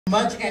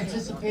Much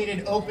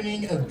anticipated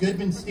opening of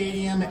Goodman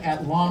Stadium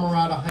at La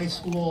Mirada High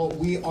School.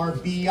 We are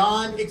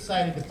beyond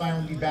excited to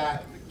finally be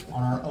back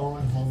on our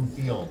own home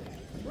field.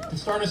 To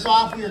start us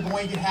off, we are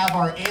going to have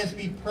our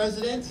ASB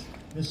president,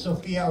 Ms.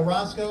 Sophia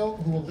Orozco,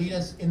 who will lead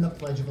us in the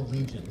Pledge of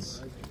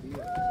Allegiance.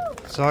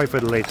 Sorry for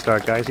the late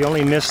start, guys. You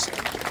only missed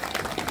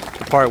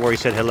the part where he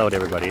said hello to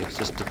everybody. It's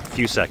just a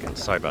few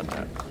seconds. Sorry about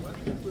that.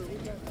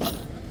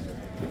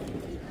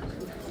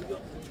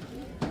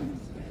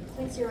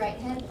 Place your right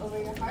hand over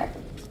your heart.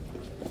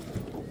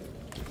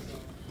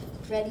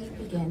 Ready,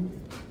 begin.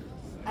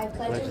 I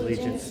pledge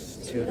allegiance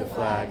to the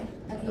flag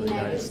of the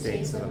United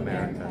States of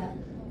America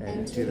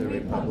and to the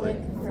republic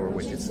for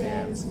which it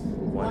stands,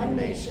 one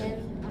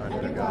nation,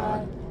 under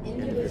God,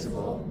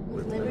 indivisible,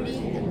 with liberty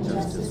and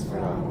justice for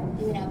all.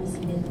 You may now be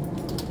seated.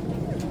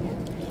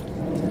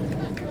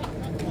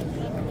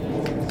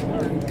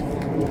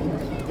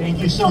 Thank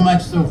you so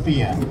much,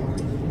 Sophia.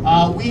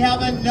 We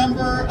have a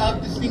number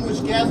of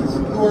distinguished guests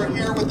who are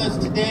here with us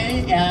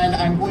today, and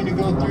I'm going to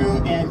go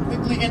through and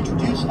quickly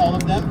introduce all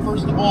of them.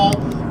 First of all,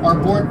 our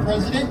board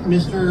president,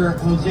 Mr.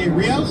 Jose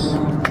Rios.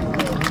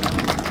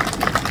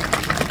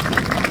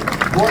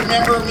 Board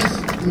member,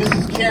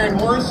 Mrs. Karen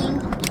Morrison.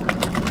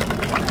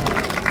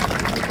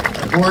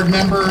 Board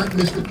member,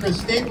 Mr.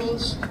 Chris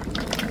Staples.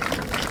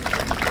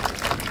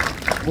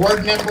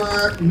 Board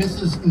member,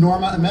 Mrs.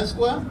 Norma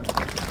Amezcua.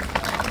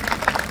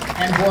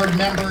 And board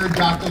member,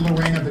 Dr.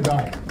 Lorena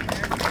Vidal.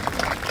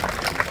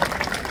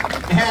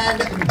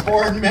 And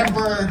board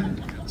member,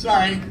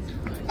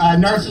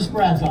 Narcissus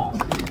Brazov.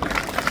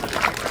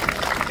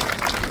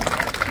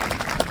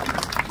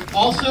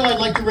 Also, I'd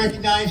like to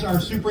recognize our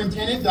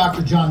superintendent,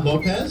 Dr. John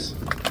Lopez.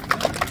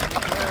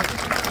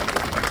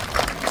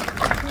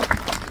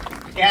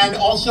 And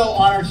also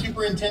on our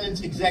superintendent's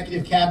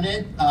executive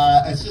cabinet,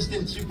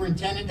 Assistant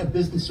Superintendent of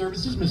Business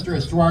Services, Mr.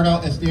 Estuardo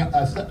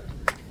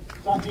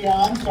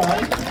Santillan,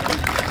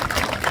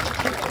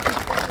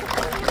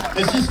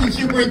 Assistant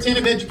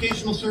Superintendent of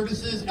Educational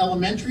Services,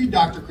 Elementary,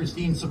 Dr.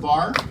 Christine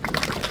Savar.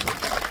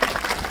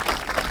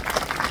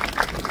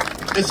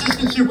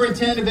 Assistant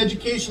Superintendent of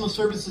Educational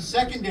Services,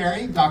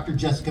 Secondary, Dr.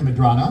 Jessica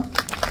Medrano.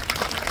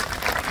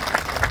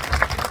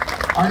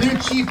 Our new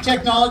Chief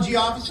Technology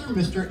Officer,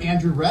 Mr.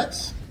 Andrew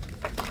Retz.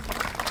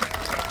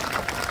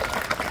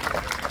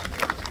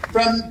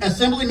 From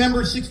Assembly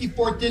Member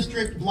 64th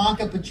District,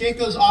 Blanca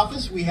Pacheco's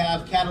office, we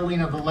have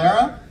Catalina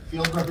Valera,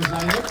 Field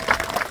Representative.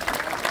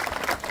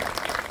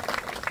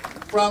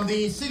 From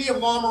the City of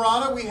La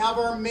Mirada, we have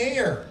our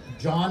Mayor,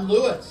 John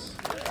Lewis.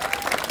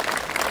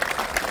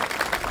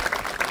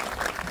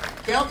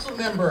 Council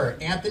Member,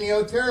 Anthony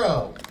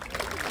Otero.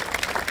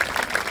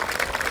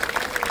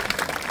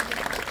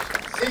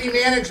 City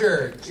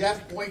Manager,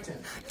 Jeff Boynton.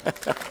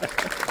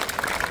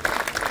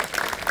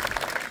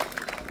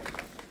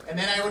 And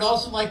then I would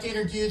also like to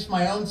introduce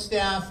my own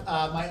staff,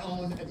 my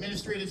own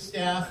administrative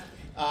staff,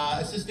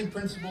 Assistant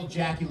Principal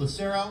Jackie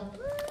Lucero,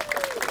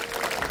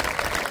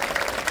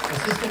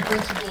 Assistant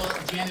Principal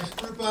Janice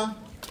Krupa,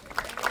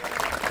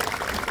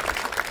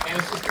 and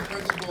Assistant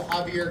Principal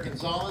Javier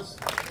Gonzalez.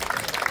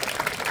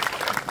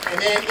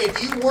 And then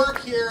if you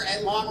work here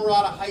at La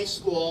Mirada High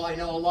School, I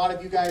know a lot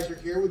of you guys are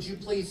here, would you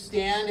please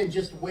stand and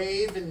just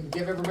wave and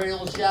give everybody a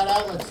little shout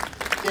out? Let's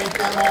thank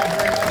them all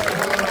very much for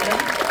who they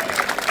are.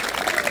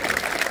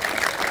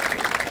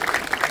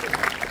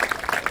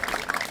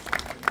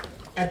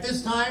 At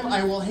this time,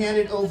 I will hand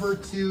it over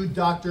to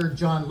Dr.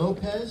 John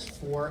Lopez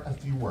for a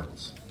few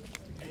words.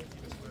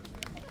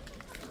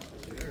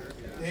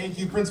 Thank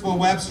you, Principal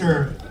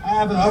Webster. I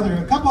have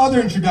a couple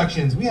other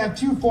introductions. We have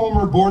two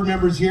former board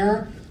members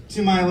here.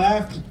 To my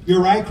left,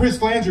 your right, Chris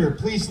Flanger.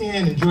 Please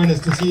stand and join us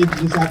to see you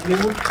this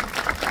afternoon.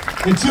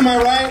 And to my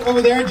right,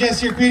 over there,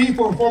 Jesse Arcudi,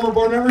 former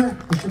board member.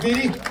 Mr.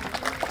 Arcudi.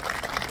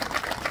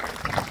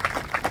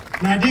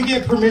 Now, I did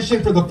get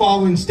permission for the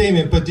following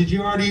statement, but did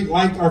you already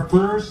like our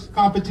first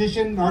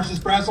competition, Narcissus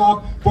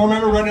Brazov, board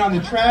member running on the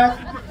track,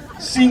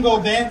 single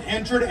event,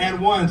 entered and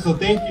won, so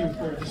thank you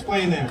for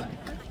displaying that.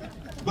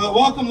 But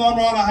welcome La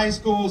Mirada High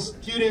School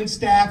students,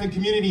 staff, and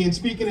community. And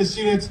speaking of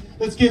students,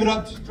 let's give it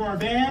up to our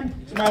band,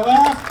 to my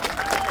left,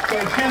 to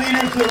our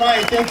cheerleaders to the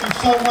right. Thank you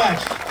so much.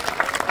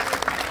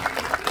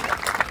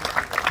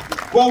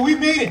 Well, we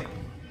made it.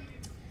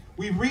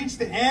 We've reached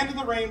the end of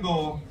the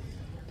rainbow.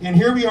 And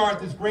here we are at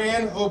this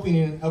grand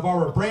opening of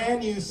our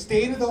brand new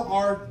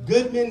state-of-the-art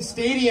Goodman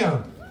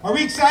Stadium. Are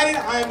we excited?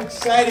 I'm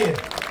excited.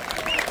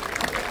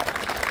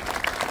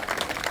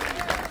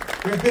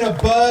 There's been a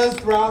buzz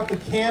throughout the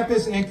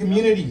campus and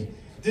community.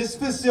 This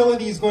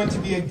facility is going to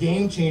be a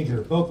game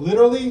changer, both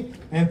literally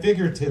and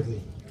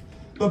figuratively.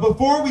 But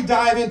before we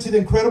dive into the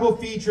incredible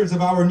features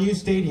of our new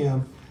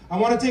stadium, I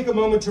want to take a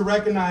moment to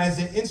recognize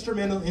the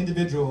instrumental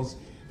individuals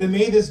that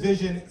made this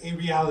vision a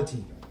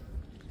reality.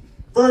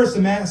 First, a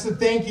massive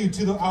thank you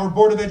to our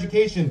Board of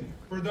Education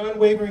for the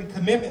unwavering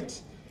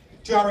commitment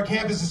to our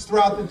campuses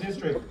throughout the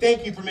district.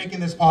 Thank you for making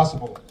this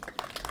possible.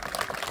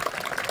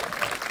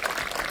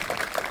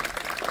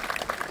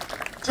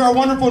 To our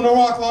wonderful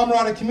Norwalk-La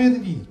Mirada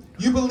community,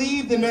 You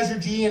believed in Measure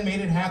G and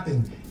made it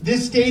happen.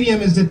 This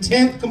stadium is the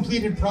 10th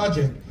completed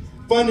project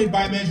funded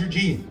by Measure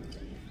G,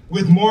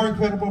 with more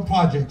incredible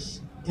projects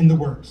in the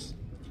works.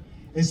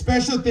 A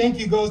special thank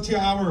you goes to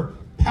our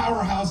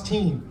powerhouse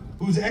team,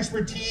 whose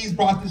expertise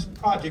brought this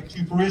project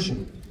to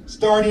fruition,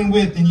 starting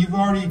with, and he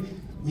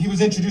was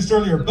introduced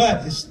earlier,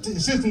 but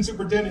Assistant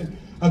Superintendent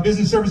of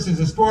Business Services,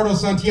 Eduardo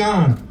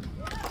Santillan.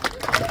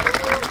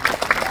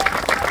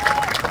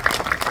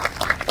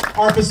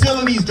 Our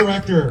Facilities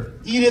Director,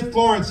 Edith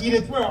Florence.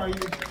 Edith, where are you?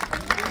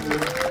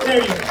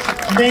 There you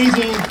are.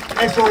 Amazing,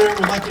 extraordinary,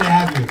 we're lucky to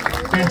have you.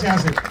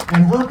 Fantastic.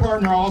 And her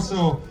partner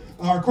also,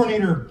 our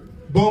coordinator,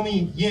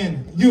 Bomi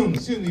Yoon,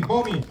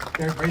 Bomi,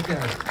 there, right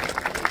there.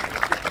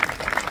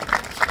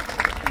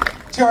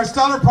 To our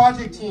stellar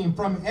project team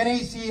from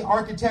NAC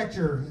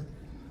Architecture,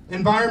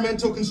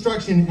 Environmental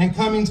Construction, and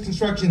Cumming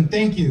Construction,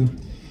 thank you.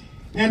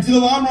 And to the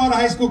La Mirada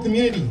High School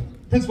community,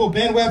 Principal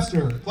Ben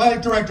Webster,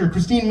 Athletic Director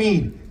Christine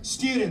Mead,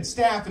 students,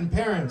 staff, and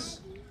parents,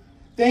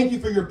 thank you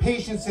for your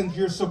patience and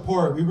your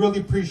support. We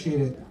really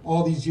appreciate it,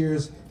 all these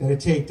years that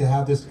it takes to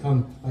have this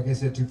come, like I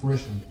said, to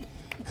fruition.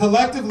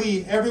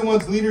 Collectively,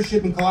 everyone's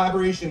leadership and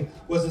collaboration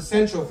was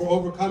essential for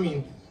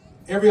overcoming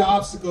every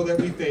obstacle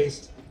that we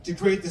faced to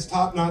create this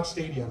top-notch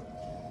stadium.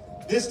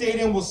 This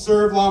stadium will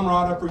serve La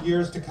Mirada for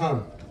years to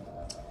come.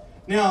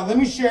 Now, let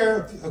me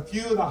share a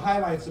few of the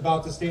highlights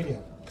about the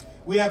stadium.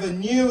 We have a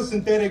new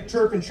synthetic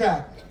turf and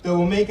track that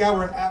will make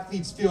our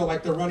athletes feel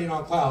like they're running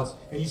on clouds,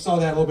 and you saw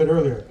that a little bit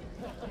earlier.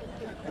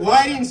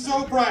 Lighting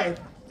so bright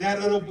that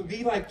it'll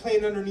be like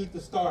playing underneath the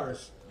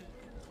stars.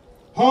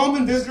 Home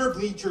and visitor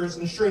bleachers,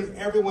 ensuring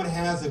everyone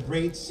has a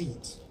great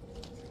seat.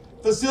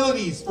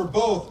 Facilities for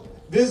both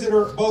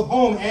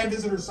home and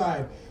visitor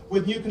side,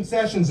 with new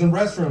concessions and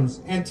restrooms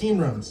and team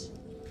rooms.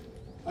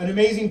 An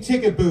amazing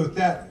ticket booth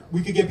that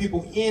we could get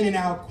people in and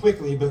out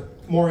quickly, but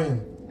more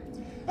in.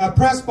 A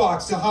press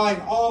box to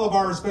highlight all of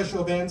our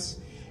special events,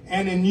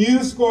 and a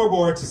new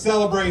scoreboard to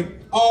celebrate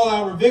all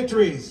our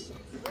victories.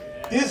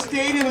 This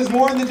stadium is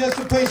more than just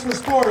a place for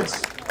sports.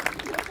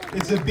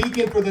 It's a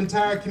beacon for the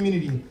entire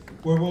community,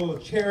 where we'll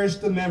cherish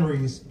the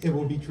memories it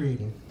will be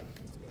creating.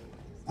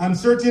 I'm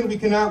certain we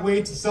cannot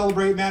wait to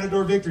celebrate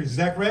Matador victories. Is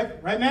that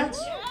correct? Right,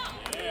 Max?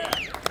 Yeah.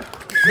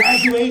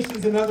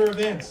 Graduations and other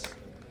events.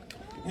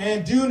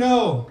 And do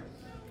know,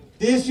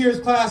 this year's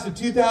class of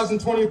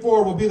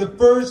 2024 will be the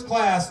first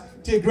class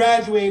to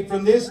graduate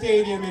from this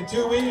stadium in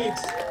 2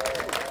 weeks.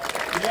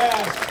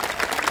 Yes.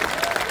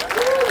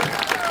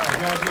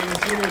 Graduating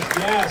seniors,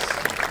 yes.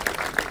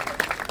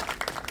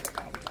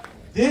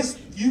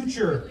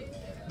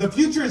 The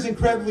future is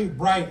incredibly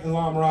bright in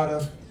La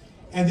Mirada,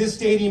 and this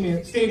stadium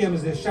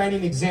is a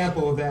shining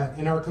example of that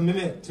in our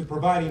commitment to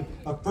providing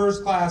a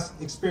first-class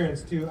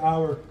experience to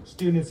our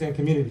students and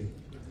community.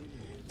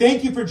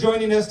 Thank you for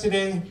joining us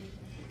today.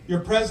 Your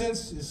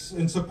presence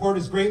and support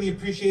is greatly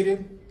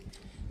appreciated.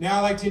 Now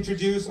I'd like to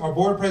introduce our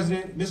board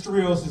president, Mr.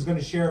 Rios, who's going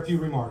to share a few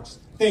remarks.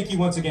 Thank you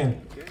once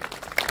again.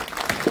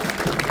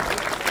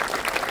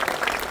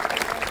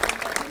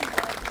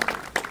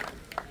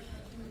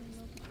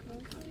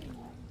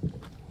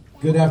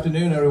 Good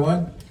afternoon,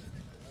 everyone.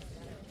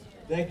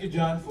 Thank you,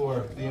 John,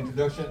 for the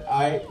introduction.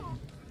 I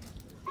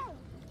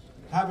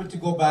happen to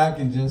go back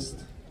and just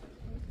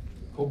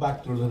go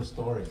back to a little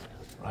story,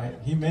 right?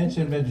 He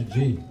mentioned Measure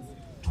G,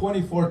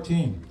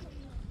 2014.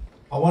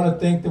 I want to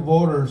thank the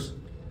voters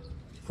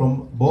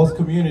from both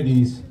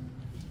communities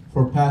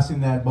for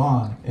passing that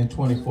bond in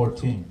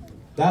 2014.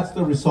 That's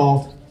the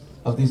result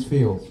of these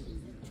fields.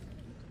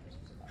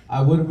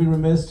 I wouldn't be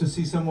remiss to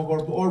see some of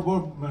our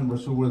board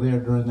members who were there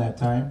during that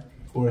time,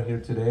 who are here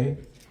today,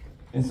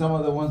 and some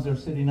of the ones that are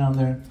sitting on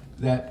there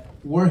that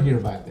were here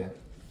back then.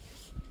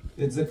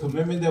 It's the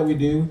commitment that we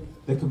do,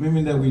 the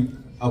commitment that we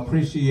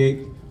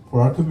appreciate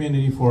for our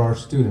community, for our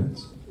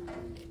students.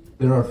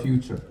 They're our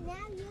future.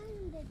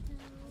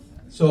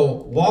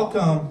 So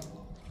welcome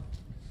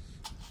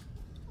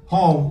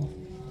home,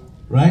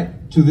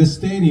 right, to this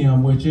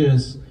stadium, which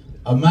is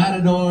a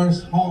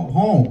Matadors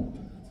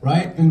home,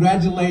 right?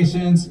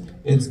 Congratulations,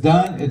 it's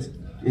done, it's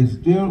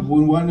still,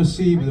 we want to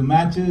see the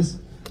matches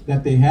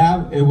that they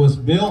have. It was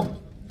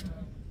built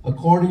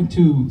according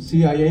to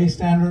CIA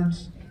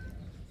standards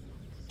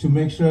to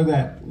make sure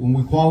that when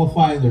we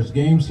qualify, there's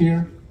games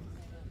here.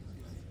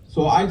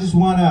 So I just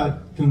want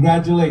to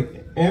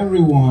congratulate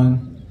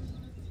everyone,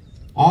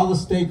 all the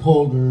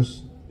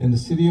stakeholders in the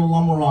city of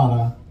La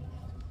Mirada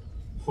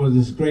for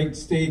this great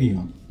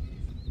stadium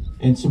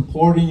and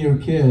supporting your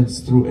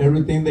kids through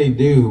everything they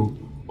do,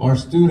 our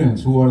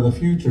students who are the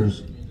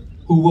futures,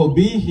 who will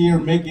be here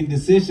making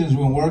decisions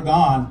when we're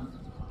gone.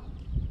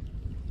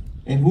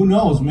 And who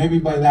knows, maybe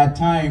by that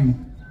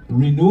time,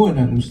 renewing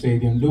a new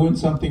stadium, doing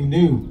something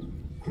new,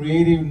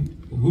 creating,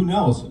 who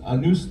knows, a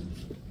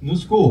new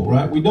school,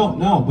 right? We don't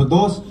know, but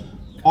those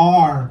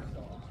are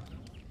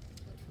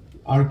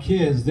our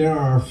kids. They're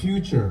our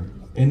future.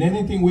 And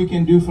anything we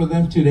can do for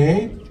them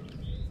today,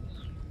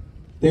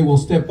 they will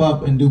step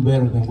up and do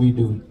better than we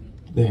do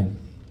then.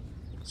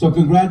 So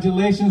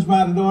congratulations,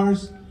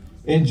 Matadors.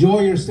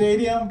 Enjoy your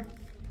stadium.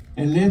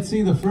 And let's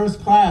see the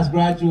first class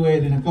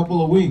graduate in a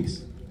couple of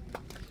weeks.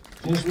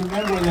 Just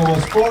remember, there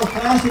was 4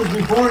 classes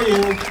before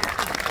you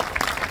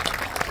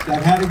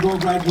that had to go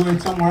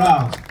graduate somewhere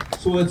else.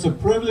 So it's a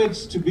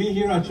privilege to be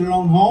here at your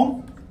own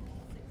home.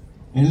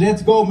 And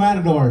let's go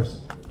Matadors.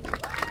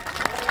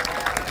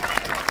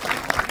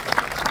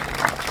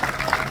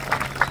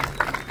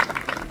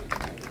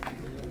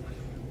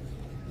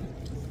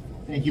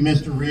 Thank you,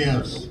 Mr.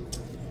 Rios.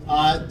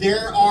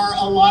 There are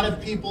a lot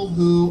of people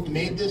who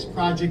made this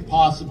project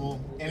possible,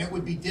 and it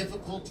would be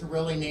difficult to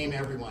really name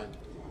everyone.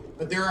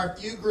 But there are a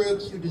few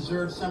groups who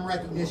deserve some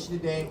recognition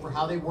today for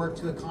how they work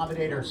to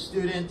accommodate our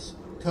students,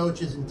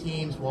 coaches, and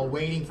teams while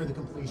waiting for the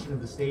completion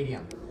of the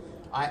stadium.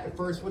 I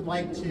first would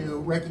like to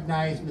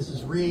recognize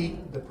Mrs.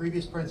 Reed, the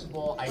previous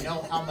principal. I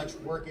know how much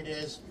work it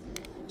is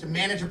to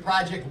manage a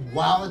project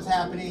while it's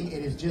happening.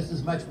 It is just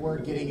as much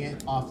work getting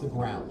it off the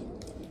ground.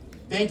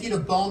 Thank you to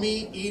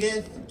Bomi,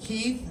 Edith,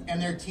 Keith,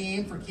 and their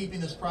team for keeping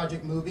this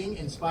project moving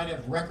in spite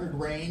of record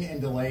rain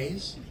and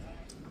delays.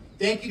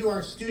 Thank you to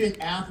our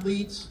student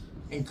athletes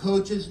and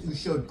coaches who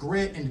showed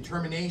grit and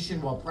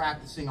determination while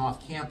practicing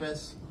off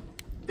campus.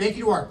 Thank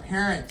you to our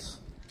parents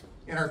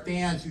and our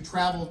fans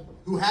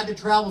who had to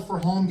travel for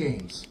home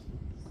games.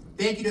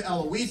 Thank you to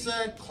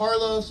Eloisa,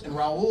 Carlos, and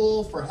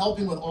Raul for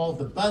helping with all of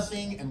the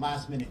busing and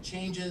last-minute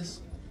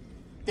changes.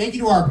 Thank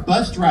you to our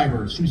bus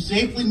drivers who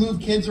safely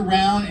moved kids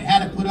around and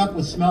had to put up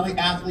with smelly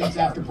athletes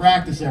after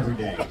practice every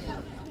day.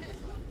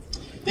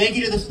 Thank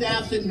you to the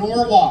staffs at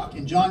Norwalk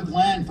and John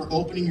Glenn for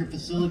opening your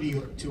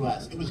facility to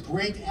us. It was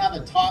great to have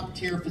a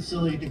top-tier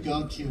facility to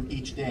go to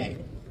each day.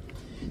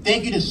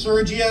 Thank you to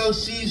Sergio,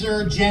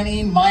 Caesar,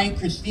 Jenny, Mike,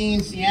 Christine,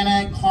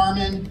 Sienna,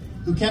 Carmen,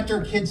 who kept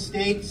our kids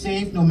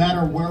safe no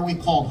matter where we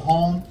called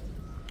home.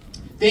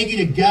 Thank you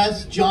to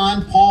Gus,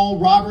 John, Paul,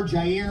 Robert,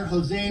 Jair,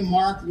 Jose,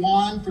 Mark,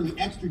 Juan for the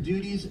extra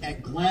duties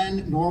at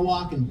Glenn,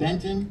 Norwalk, and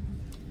Benton.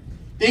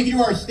 Thank you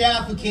to our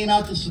staff who came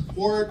out to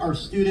support our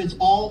students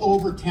all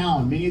over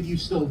town. Many of you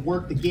still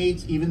work the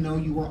gates even though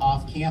you were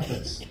off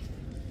campus.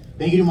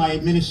 Thank you to my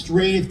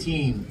administrative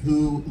team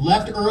who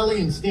left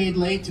early and stayed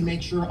late to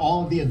make sure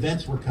all of the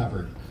events were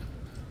covered.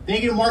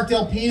 Thank you to Mark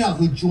Del Pino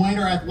who joined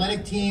our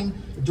athletic team,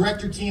 the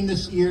director team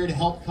this year to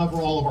help cover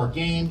all of our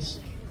games.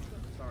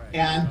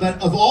 But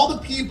of all the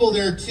people,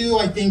 there are 2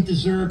 I think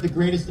deserve the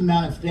greatest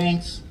amount of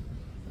thanks.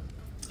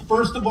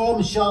 First of all,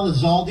 Michelle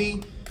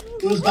Izaldi,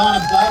 who has gone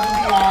above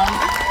and beyond.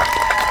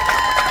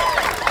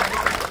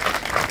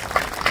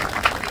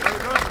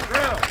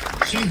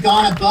 She's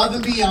gone above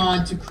and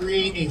beyond to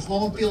create a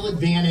home field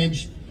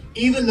advantage,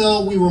 even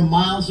though we were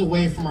miles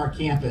away from our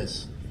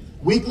campus.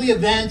 Weekly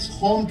events,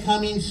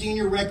 homecoming,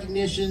 senior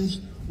recognitions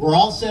were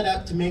all set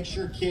up to make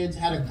sure kids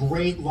had a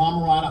great La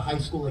Mirada High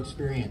School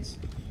experience.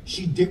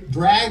 She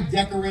dragged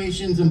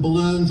decorations and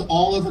balloons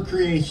all over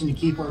creation to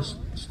keep our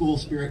school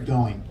spirit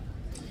going.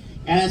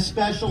 And a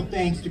special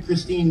thanks to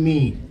Christine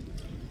Mead.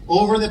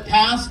 Over the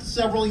past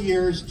several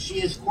years,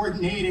 she has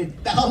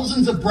coordinated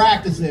thousands of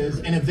practices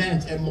and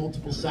events at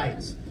multiple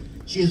sites.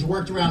 She has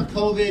worked around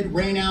COVID,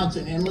 rainouts,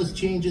 and endless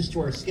changes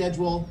to our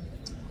schedule.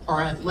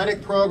 Our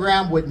athletic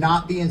program would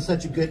not be in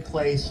such a good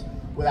place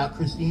without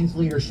Christine's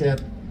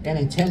leadership and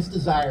intense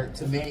desire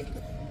to make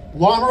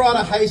La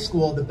Mirada High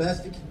School the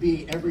best it could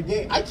be every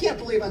day. I can't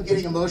believe I'm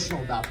getting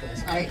emotional about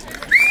this. I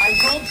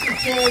told some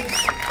kids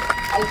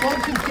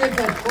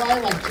I'd cry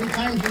like 2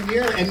 times a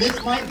year, and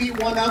this might be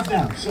one of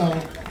them. So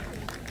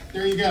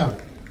there you go.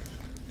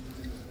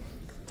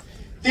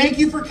 Thank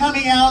you for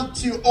coming out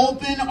to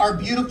open our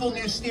beautiful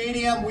new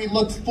stadium. We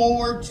look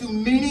forward to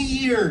many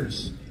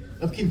years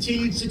of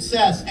continued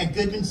success at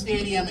Goodman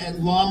Stadium at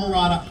La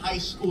Mirada High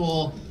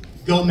School.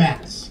 Go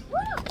Mets!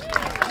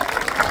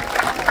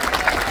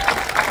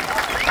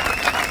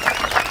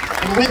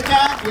 And with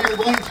that, we are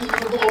going to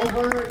move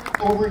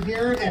over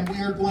here, and we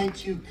are going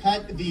to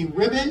cut the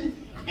ribbon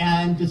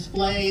and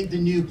display the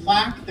new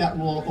plaque that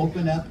will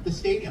open up the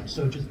stadium.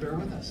 So just bear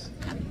with us.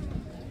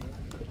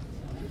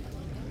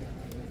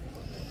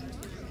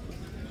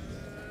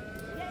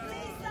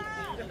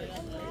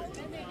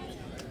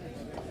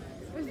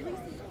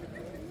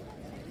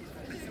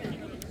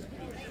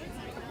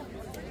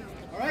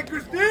 All right,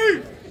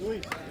 Christine!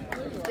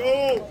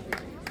 Go!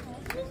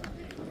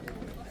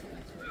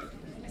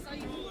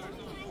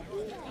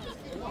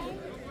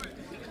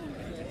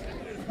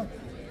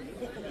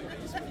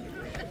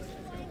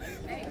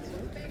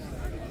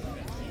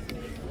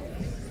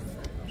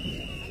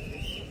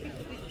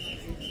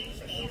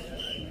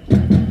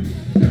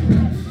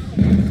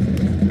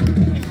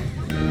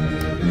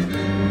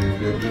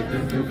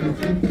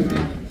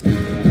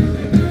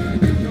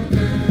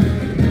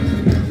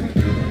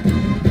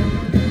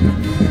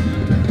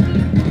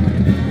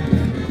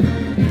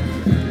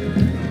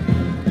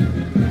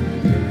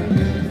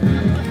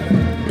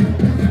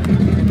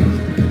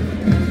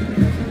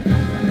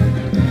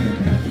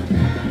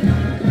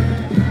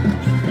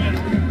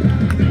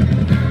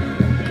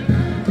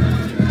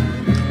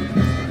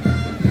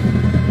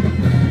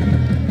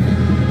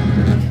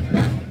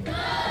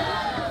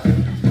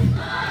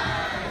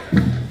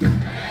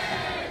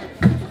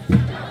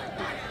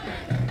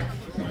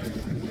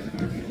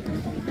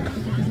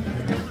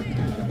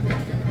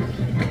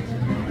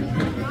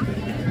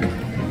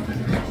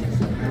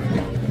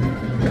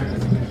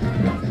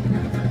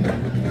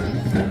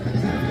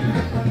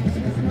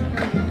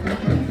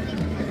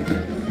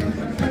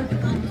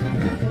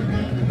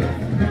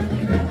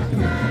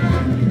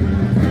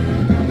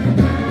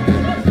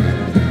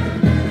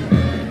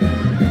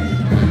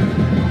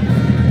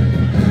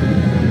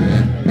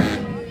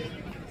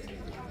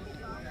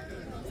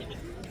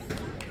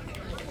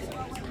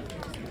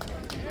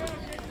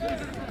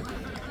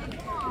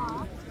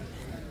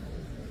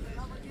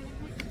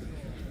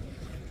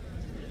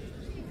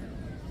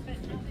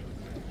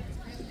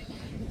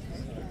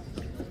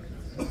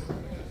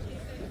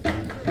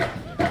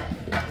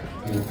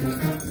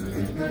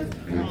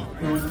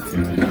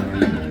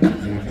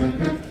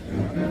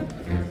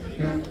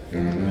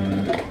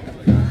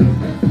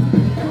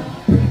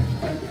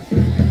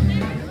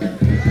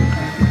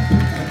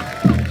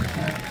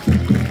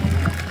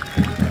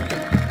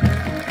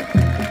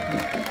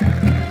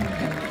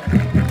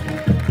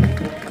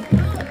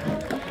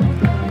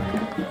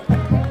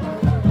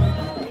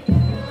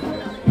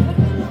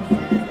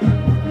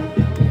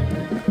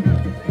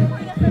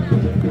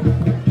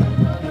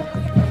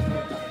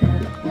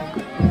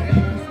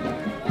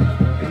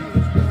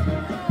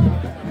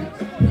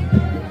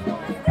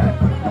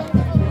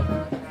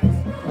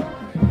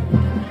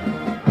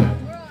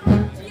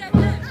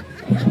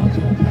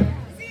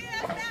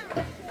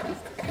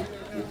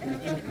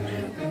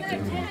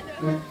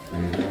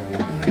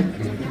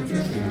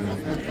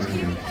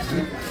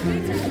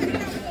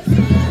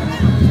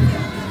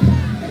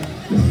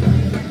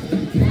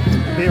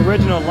 The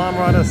original La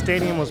Mirada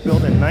Stadium was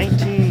built in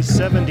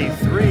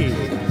 1973.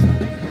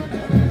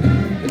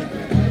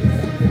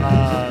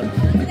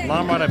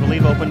 La Mirada, I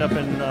believe, opened up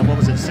in,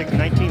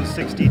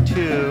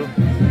 1962.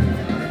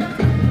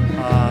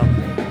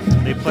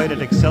 They played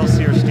at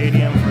Excelsior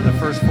Stadium for the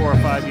first 4 or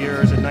 5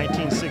 years. In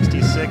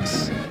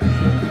 1966,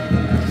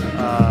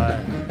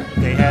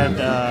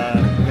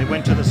 they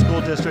went to the school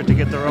district to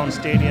get their own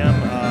stadium.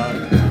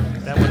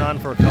 That went on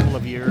for a couple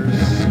of years.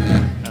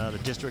 The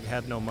district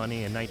had no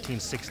money. In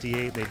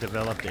 1968, they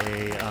developed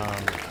a,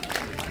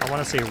 I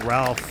want to say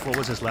Ralph, what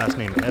was his last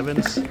name?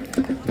 Evans?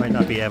 Might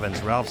not be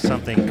Evans, Ralph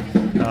something.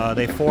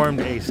 They formed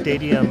a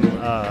stadium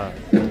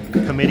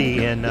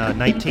committee in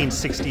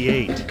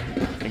 1968.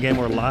 Again,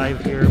 we're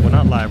live here, well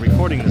not live,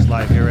 recording this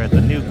live here at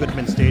the new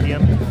Goodman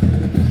Stadium.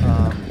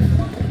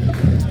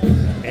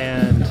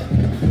 And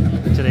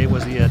today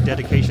was the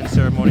dedication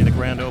ceremony, the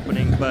grand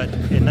opening. But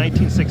in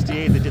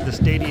 1968, they did the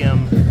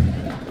stadium,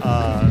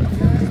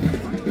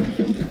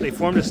 they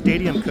formed a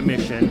stadium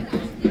commission,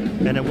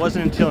 and it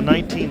wasn't until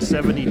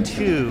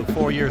 1972,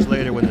 4 years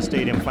later, when the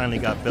stadium finally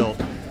got built.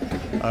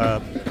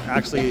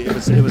 Actually, it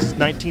was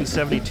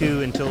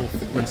 1972 until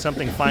when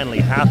something finally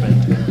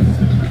happened,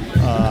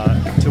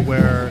 to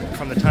where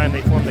from the time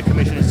they formed the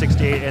commission in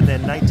 68 and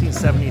then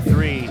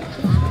 1973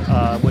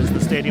 was the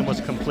stadium was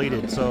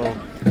completed. So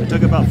it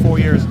took about 4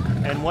 years.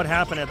 And what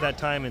happened at that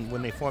time, and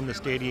when they formed the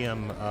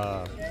stadium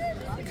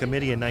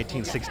committee in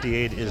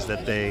 1968, is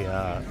that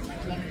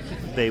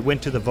they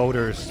went to the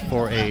voters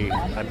for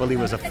I believe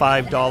it was a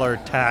 $5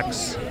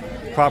 tax,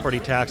 property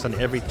tax on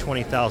every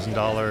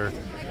 $20,000.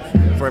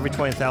 For every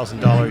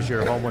 $20,000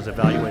 your home was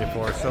evaluated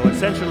for. So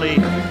essentially,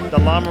 the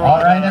La Mirada.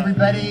 All right,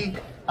 everybody.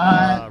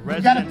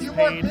 We've got a few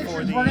more paid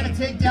pictures we're going to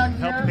take down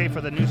here. Helped pay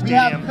for the new We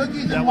stadium have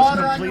cookies that and was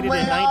water on completed your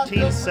way in out.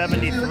 Feel free to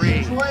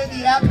 1973. enjoy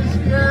the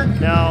atmosphere.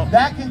 Now,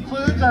 that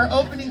concludes our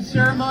opening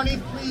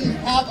ceremony. Please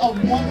have a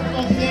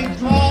wonderful, safe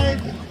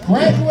drive.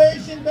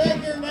 Graduation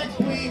back here next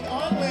week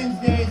on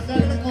Wednesday,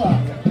 7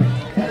 o'clock.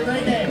 Have a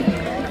great day.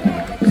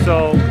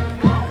 So,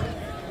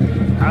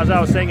 as I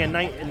was saying, in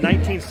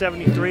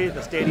 1973,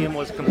 the stadium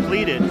was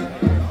completed,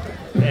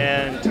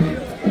 and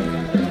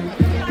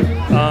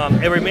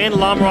it remained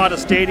La Mirada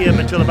Stadium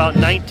until about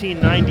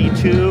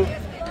 1992.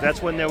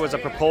 That's when there was a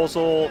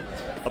proposal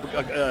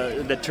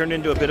that turned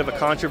into a bit of a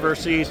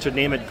controversy to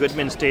name it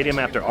Goodman Stadium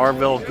after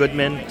Arvell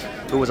Goodman,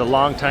 who was a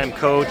longtime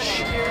coach,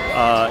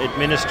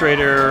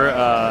 administrator,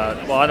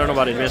 well, I don't know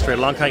about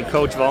administrator, longtime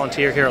coach,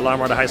 volunteer here at La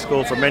Mirada High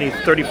School for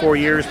 34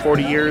 years,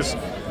 40 years,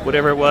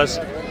 whatever it was.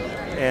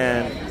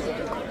 And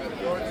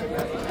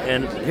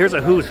here's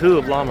a who's who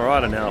of La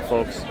Mirada now,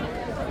 folks.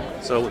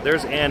 So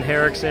there's Ann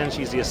Herrickson,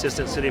 she's the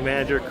assistant city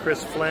manager.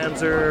 Chris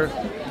Flanzer,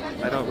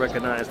 I don't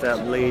recognize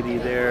that lady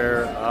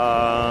there.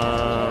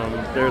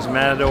 There's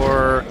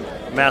Matador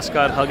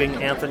mascot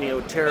hugging Anthony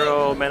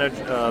Otero,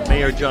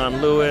 Mayor John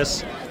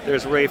Lewis.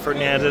 There's Ray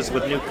Fernandez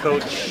with new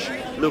coach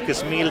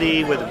Lucas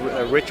Mealy with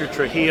Richard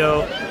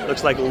Trujillo.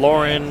 Looks like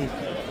Lauren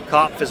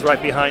Kopf is right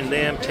behind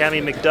them.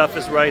 Tammy McDuff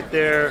is right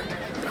there.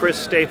 Chris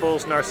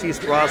Staples, Narcisse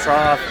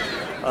Broshoff.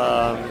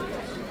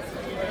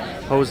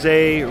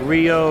 Jose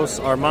Rios,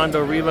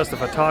 Armando Rivas, the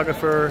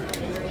photographer,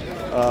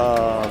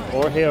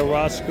 Jorge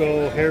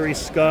Orozco, Harry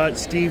Scott,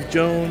 Steve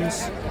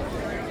Jones,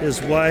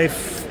 his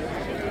wife.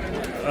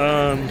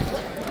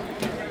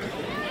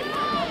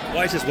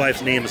 Why is his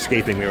wife's name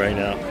escaping me right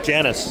now?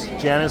 Janice.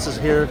 Janice is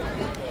here.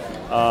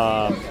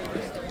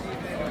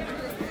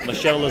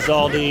 Michelle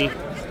Lizaldi,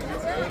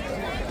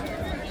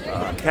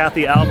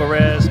 Kathy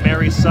Alvarez,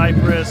 Mary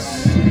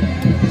Cypress,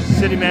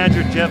 City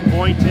Manager Jeff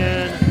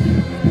Boynton.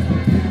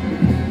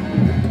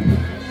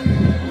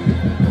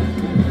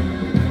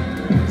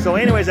 So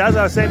anyways, as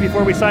I was saying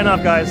before we sign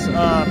off, guys,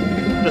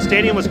 the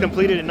stadium was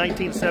completed in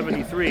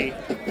 1973,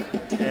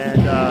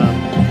 and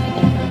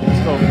let's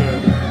go over there.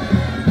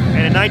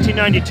 And in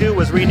 1992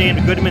 was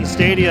renamed Goodman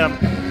Stadium.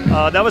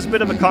 That was a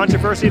bit of a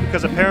controversy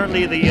because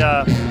apparently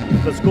the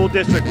school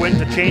district went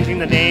to changing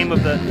the name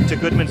of to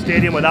Goodman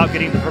Stadium without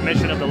getting the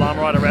permission of the La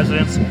Mirada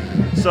residents.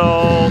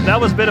 So that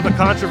was a bit of a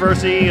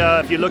controversy.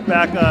 If you look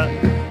back,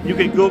 you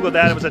can Google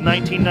that. It was a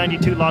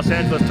 1992 Los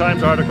Angeles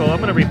Times article. I'm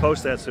going to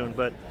repost that soon,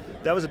 but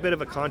that was a bit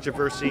of a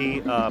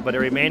controversy, but it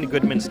remained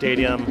Goodman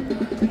Stadium,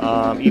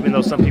 even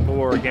though some people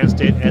were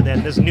against it. And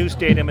then this new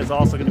stadium is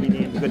also going to be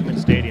named Goodman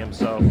Stadium.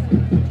 So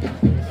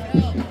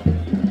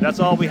that's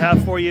all we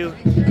have for you.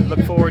 Look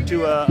forward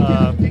to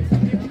a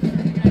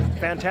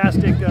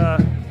fantastic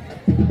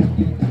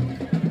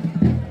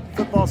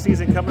football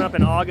season coming up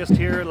in August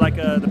here. Like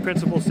the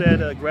principal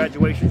said,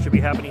 graduation should be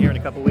happening here in a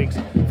couple weeks.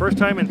 First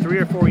time in 3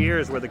 or 4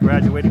 years where the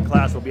graduating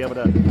class will be able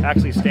to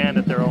actually stand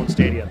at their own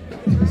stadium.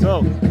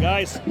 So,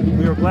 guys,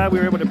 we were glad we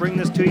were able to bring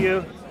this to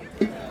you.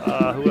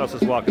 Who else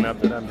is walking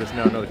up that I'm just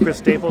now knowing? Chris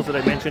Staples, did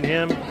I mention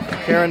him?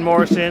 Karen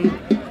Morrison,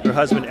 her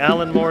husband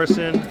Alan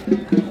Morrison.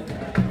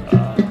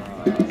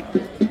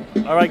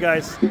 All right,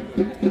 guys.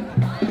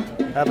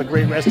 Have a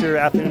great rest of your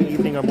afternoon,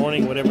 evening, or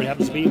morning, whatever it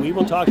happens to be. We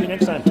will talk to you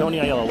next time. Tony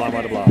Aiello, La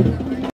Mirada Blah.